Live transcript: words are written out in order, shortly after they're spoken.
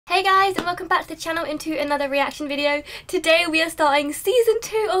Hey guys, and welcome back to the channel into another reaction video. Today we are starting season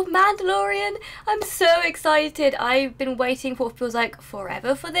 2 of Mandalorian. I'm so excited. I've been waiting for what feels like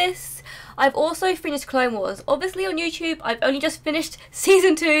forever for this. I've also finished Clone Wars. Obviously on YouTube I've only just finished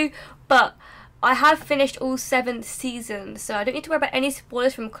season 2, but I have finished all 7 seasons, so I don't need to worry about any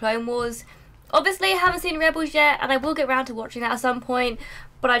spoilers from Clone Wars. Obviously I haven't seen Rebels yet, and I will get around to watching that at some point,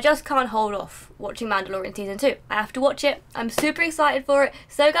 but I just can't hold off watching Mandalorian season 2. I have to watch it. I'm super excited for it.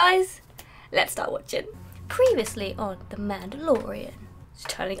 So guys, let's start watching. Previously on The Mandalorian. It's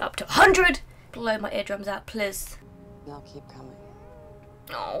turning up to 100. Blow my eardrums out, please. They'll keep coming.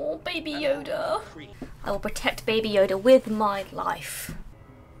 Oh, Baby Yoda. I will protect Baby Yoda with my life.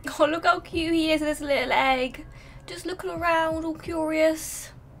 Oh, look how cute he is with this little egg. Just looking around, all curious.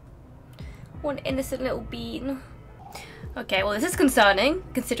 One innocent little bean. Okay, well this is concerning,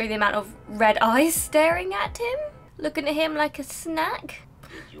 considering the amount of red eyes staring at him. Looking at him like a snack.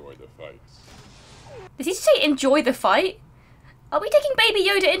 Enjoy the fights. Does he say enjoy the fight? Are we taking Baby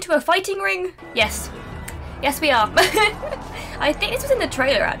Yoda into a fighting ring? Yes. Yes we are. I think this was in the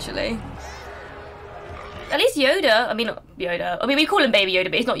trailer actually. At least Yoda, I mean not Yoda, I mean we call him Baby Yoda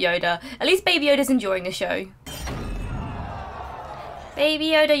but he's not Yoda. At least Baby Yoda's enjoying the show. Baby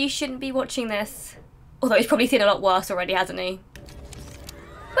Yoda, you shouldn't be watching this. Although he's probably seen a lot worse already, hasn't he?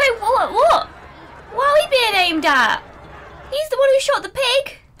 Wait, what? Why are we being aimed at? He's the one who shot the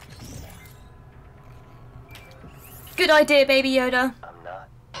pig. Good idea, Baby Yoda. I'm not.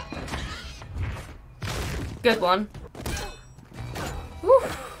 Good one. Woo.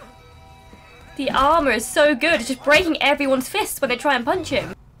 The armor is so good. It's just breaking everyone's fists when they try and punch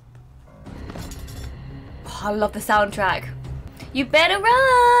him. Oh, I love the soundtrack. You better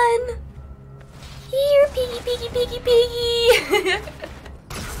run! Here, piggy, piggy, piggy, piggy!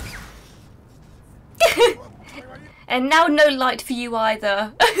 And now no light for you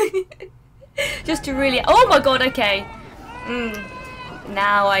either. Just to really... Oh my god, okay.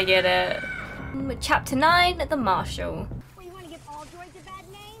 Now I get it. Chapter 9, The Marshal. Well, you want to give all droids a bad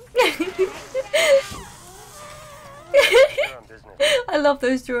name? I love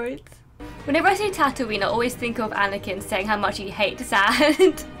those droids. Whenever I see Tatooine, I always think of Anakin saying how much he hates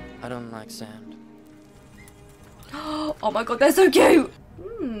sand. I don't like sand. Oh my god, they're so cute!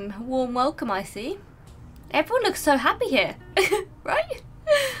 Warm welcome, I see. Everyone looks so happy here. Right?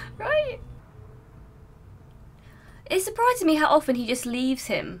 Right? It surprises me how often he just leaves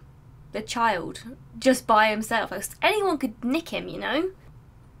him, the child, just by himself. Like, anyone could nick him, you know?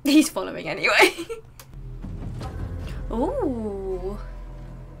 He's following anyway. Ooh.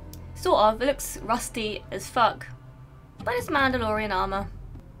 Sort of. It looks rusty as fuck. But it's Mandalorian armor.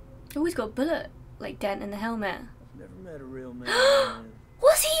 Oh, he's got a bullet, like, dent in the helmet. Never met a real man.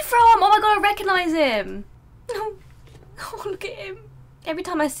 What's he from? Oh my god, I recognise him. Oh, look at him. Every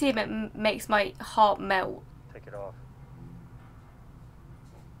time I see him, it makes my heart melt. Take it off.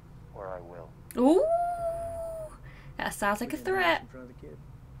 Or I will. Ooh. That sounds like a threat.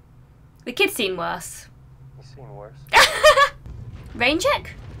 The kid's seen worse. You've seen worse. Rain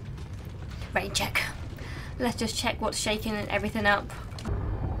check? Rain check. Let's just check what's shaking and everything up.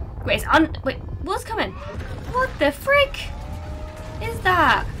 Wait, wait, what's coming? What the frick is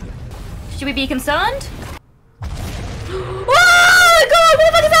that? Should we be concerned? Oh my god, what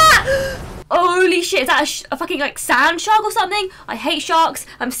the fuck is that? Holy shit, is that a fucking like sand shark or something? I hate sharks,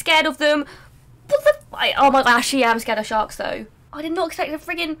 I'm scared of them. What the oh my gosh, yeah, I'm scared of sharks though. I did not expect a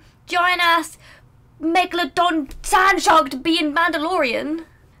friggin' giant ass megalodon sand shark to be in Mandalorian.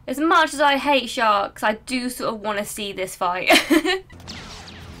 As much as I hate sharks, I do sort of want to see this fight.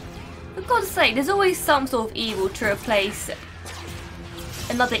 For God's sake, there's always some sort of evil to replace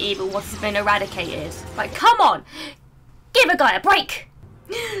another evil once it's been eradicated. Like, come on! Give a guy a break!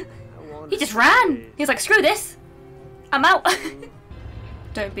 He just ran! He's like, screw this! I'm out!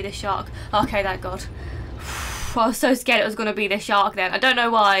 Don't be the shark. Okay, thank God. I was so scared it was going to be the shark then. I don't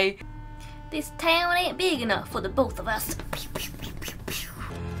know why. This town ain't big enough for the both of us.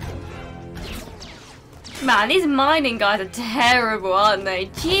 Man, these mining guys are terrible, aren't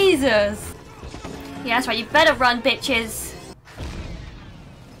they? Jesus! Yeah, that's right, you better run, bitches!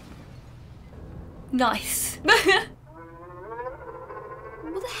 Nice. What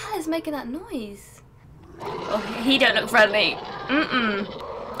the hell is making that noise? Oh, he don't look friendly.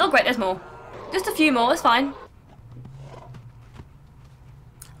 Oh great, there's more. Just a few more, it's fine.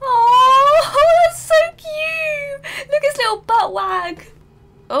 Oh, that's so cute! Look at his little butt wag!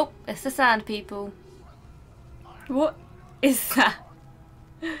 Oh, it's the sand people. What is that?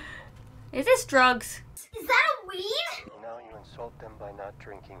 Is this drugs? Is that a weed? Now you insult them by not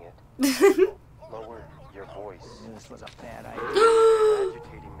drinking it. Lower your voice. This was a bad idea.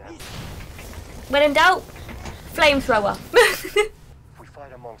 Agitating them. When in doubt, flamethrower. If we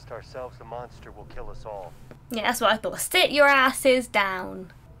fight amongst ourselves, the monster will kill us all. Yeah, that's what I thought. Sit your asses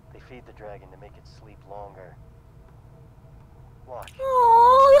down. They feed the dragon to make it sleep longer. Watch.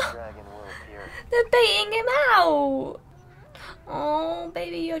 Oh, The dragon will appear. they're baiting him out. Oh,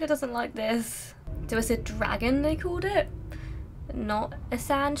 baby Yoda doesn't like this. So it's a dragon, they called it? Not a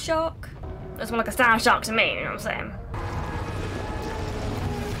sand shark? That's more like a sand shark to me, you know what I'm saying?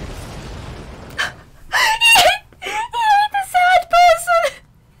 He ate the sad person!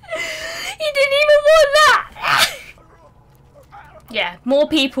 He didn't even want that! Yeah, more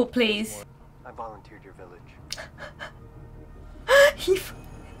people, please. I volunteered your village. He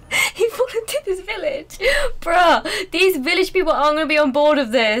volunteered his village. Bruh, these village people aren't going to be on board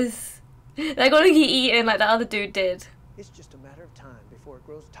of this. They're going to get eaten like the other dude did. It's just a matter of time before it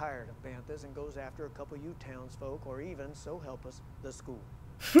grows tired of Banthas and goes after a couple of you townsfolk, or even, so help us, the school.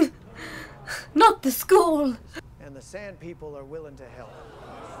 Not the school. And the sand people are willing to help.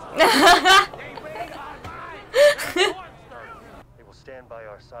 They will stand by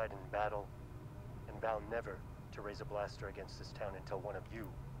our side in battle and vow never to raise a blaster against this town until one of you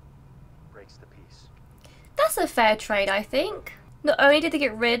breaks the peace. That's a fair trade, I think. Not only did they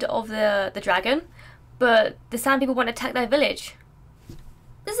get rid of the dragon, but the sand people won't attack their village.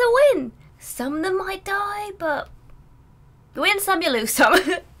 There's a win. Some of them might die, but you win some, you lose some.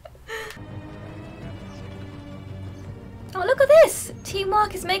 Oh, look at this!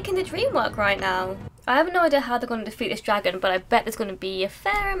 Teamwork is making the dream work right now. I have no idea how they're going to defeat this dragon, but I bet there's going to be a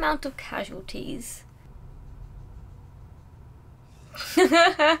fair amount of casualties.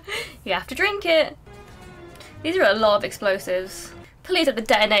 You have to drink it. These are a lot of explosives. Please let the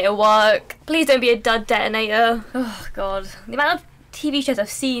detonator work. Please don't be a dud detonator. Oh god. The amount of TV shows I've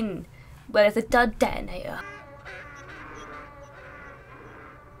seen where there's a dud detonator.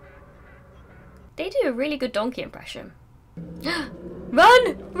 They do a really good donkey impression. Run!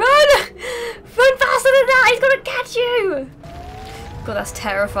 Run! Run faster than that! He's gonna catch you! God, that's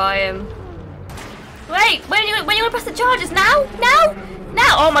terrifying. Wait, when you wanna press the charges? Now? Now?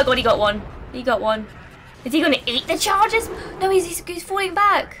 Now! Oh my god, he got one. He got one. Is he gonna eat the charges? No, he's falling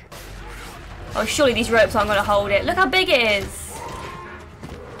back. Oh, surely these ropes aren't gonna hold it. Look how big it is.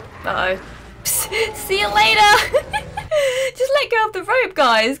 Uh-oh. Psst, see you later! Just let go of the rope,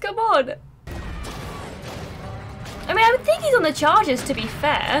 guys. Come on. I mean, I would think he's on the charges, to be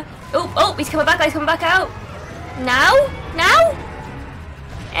fair. Oh, oh, he's coming back. He's coming back out. Now? Now?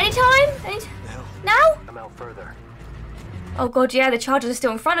 Anytime? Now? I'm out further. Oh god, yeah, the charges are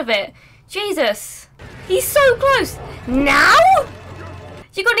still in front of it. Jesus. He's so close. Now?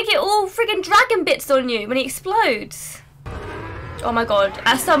 You're gonna get all friggin' dragon bits on you when he explodes. Oh my god,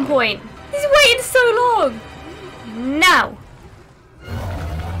 at some point. He's waiting so long. Now.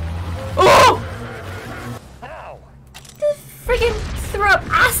 Oh! Ow! Just friggin' threw up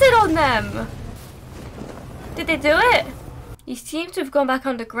acid on them. Did they do it? He seems to have gone back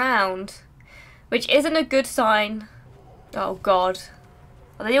underground, which isn't a good sign. Oh god.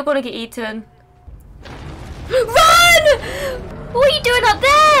 Are they all gonna get eaten? Run! What are you doing up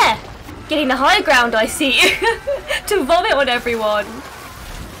there? Getting the high ground, I see. To vomit on everyone.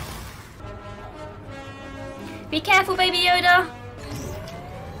 Be careful, Baby Yoda.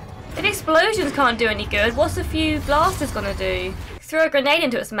 If explosions can't do any good, what's a few blasters gonna do? Throw a grenade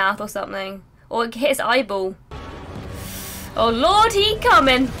into its mouth or something. Or hit its eyeball. Oh lord, he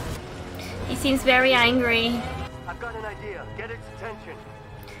coming. He seems very angry. I've got an idea. Get its attention.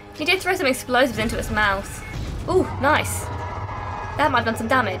 He did throw some explosives into its mouth. Ooh, nice. That might have done some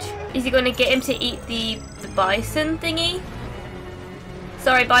damage. Is he going to get him to eat the bison thingy?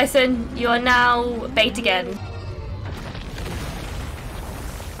 Sorry, bison. You are now bait again.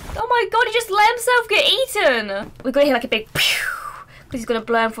 Oh my god, he just let himself get eaten. We're going to hear like a big pew, because he's going to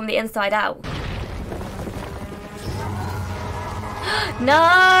blow him from the inside out.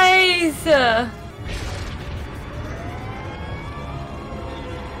 Nice!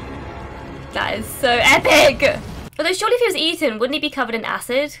 That is so epic! Although surely if he was eaten, wouldn't he be covered in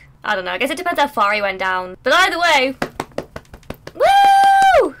acid? I don't know, I guess it depends how far he went down. But either way,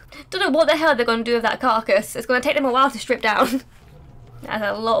 woo! Don't know what the hell they're going to do with that carcass. It's going to take them a while to strip down. That's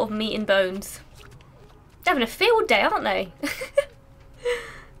a lot of meat and bones. They're having a field day, aren't they? This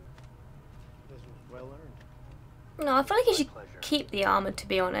was well earned. No, I feel like he should keep the armor, to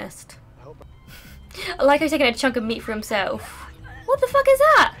be honest. I like how he's taking a chunk of meat for himself. What the fuck is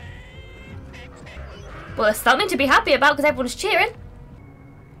that? Well, there's something to be happy about because everyone's cheering.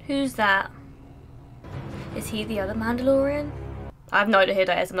 Who's that? Is he the other Mandalorian? I have no idea who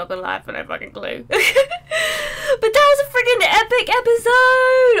that is, I'm not gonna lie, I have no fucking clue. But that was a freaking epic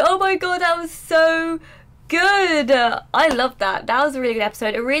episode! Oh my my god, that was so good. I love that. That was a really good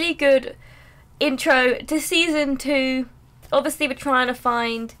episode. A really good intro to season 2. Obviously we're trying to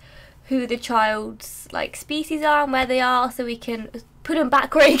find who the child's like species are and where they are, so we can put him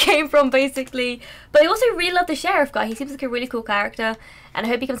back where he came from, basically. But I also really love the sheriff guy. He seems like a really cool character, and I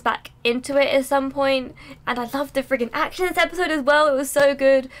hope he comes back into it at some point. And I love the friggin' action in this episode as well. It was so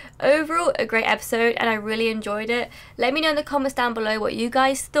good. Overall, a great episode, and I really enjoyed it. Let me know in the comments down below what you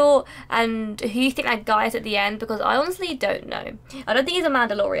guys thought and who you think that guy is at the end, because I honestly don't know. I don't think he's a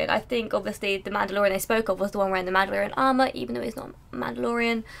Mandalorian. I think obviously the Mandalorian they spoke of was the one wearing the Mandalorian armor, even though he's not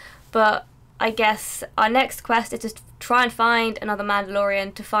Mandalorian. But I guess our next quest is to try and find another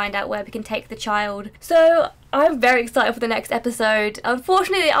Mandalorian to find out where we can take the child. So I'm very excited for the next episode.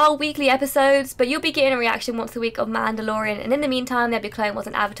 Unfortunately, they are weekly episodes, but you'll be getting a reaction once a week of Mandalorian, and in the meantime, they'll be playing What's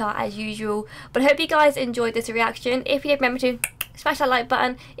an Avatar as usual. But I hope you guys enjoyed this reaction. If you did, remember to smash that like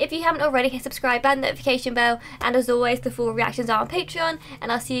button. If you haven't already, hit subscribe and notification bell. And as always, the full reactions are on Patreon,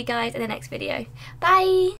 and I'll see you guys in the next video. Bye!